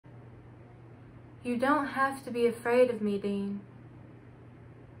You don't have to be afraid of me, Dean.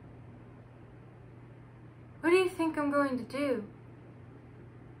 What do you think I'm going to do?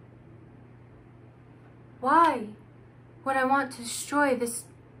 Why would I want to destroy this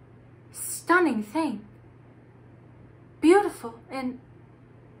stunning thing? Beautiful in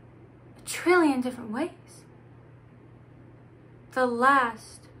a trillion different ways. The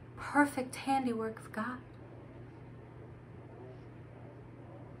last perfect handiwork of God.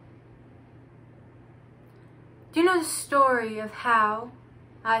 Do you know the story of how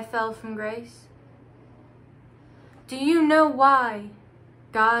I fell from grace? Do you know why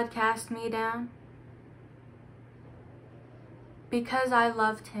God cast me down? Because I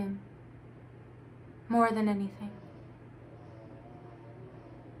loved him more than anything.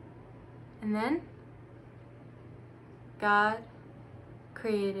 And then God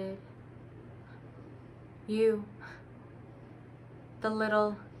created you, the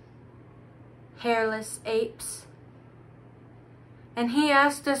little hairless apes, and he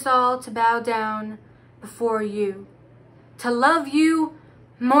asked us all to bow down before you, to love you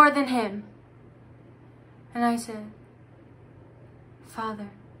more than him. And I said, Father,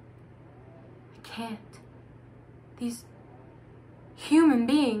 I can't. These human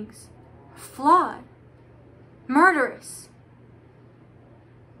beings are flawed, murderous.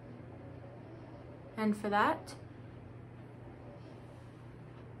 And for that,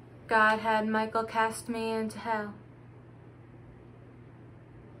 God had Michael cast me into hell.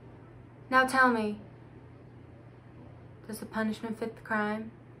 Now tell me, does the punishment fit the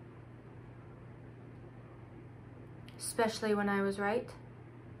crime? Especially when I was right.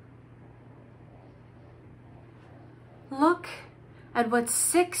 Look at what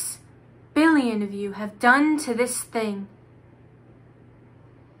 6 billion of you have done to this thing.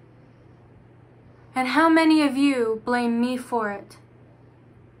 And how many of you blame me for it?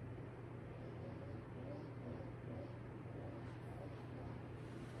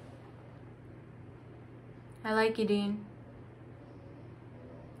 I like you, Dean.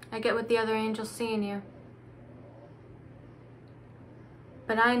 I get what the other angels see in you.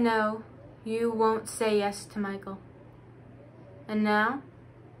 But I know you won't say yes to Michael. And now,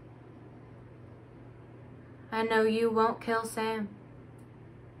 I know you won't kill Sam.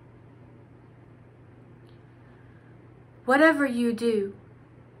 Whatever you do,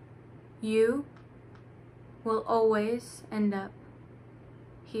 you will always end up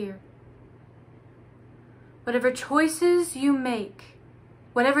here. Whatever choices you make,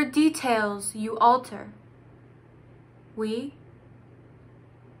 whatever details you alter, we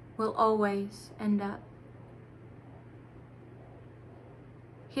will always end up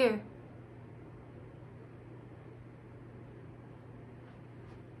here.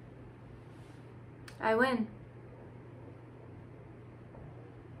 I win.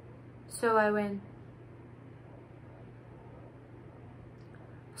 So I win.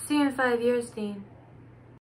 See you in 5 years, Dean.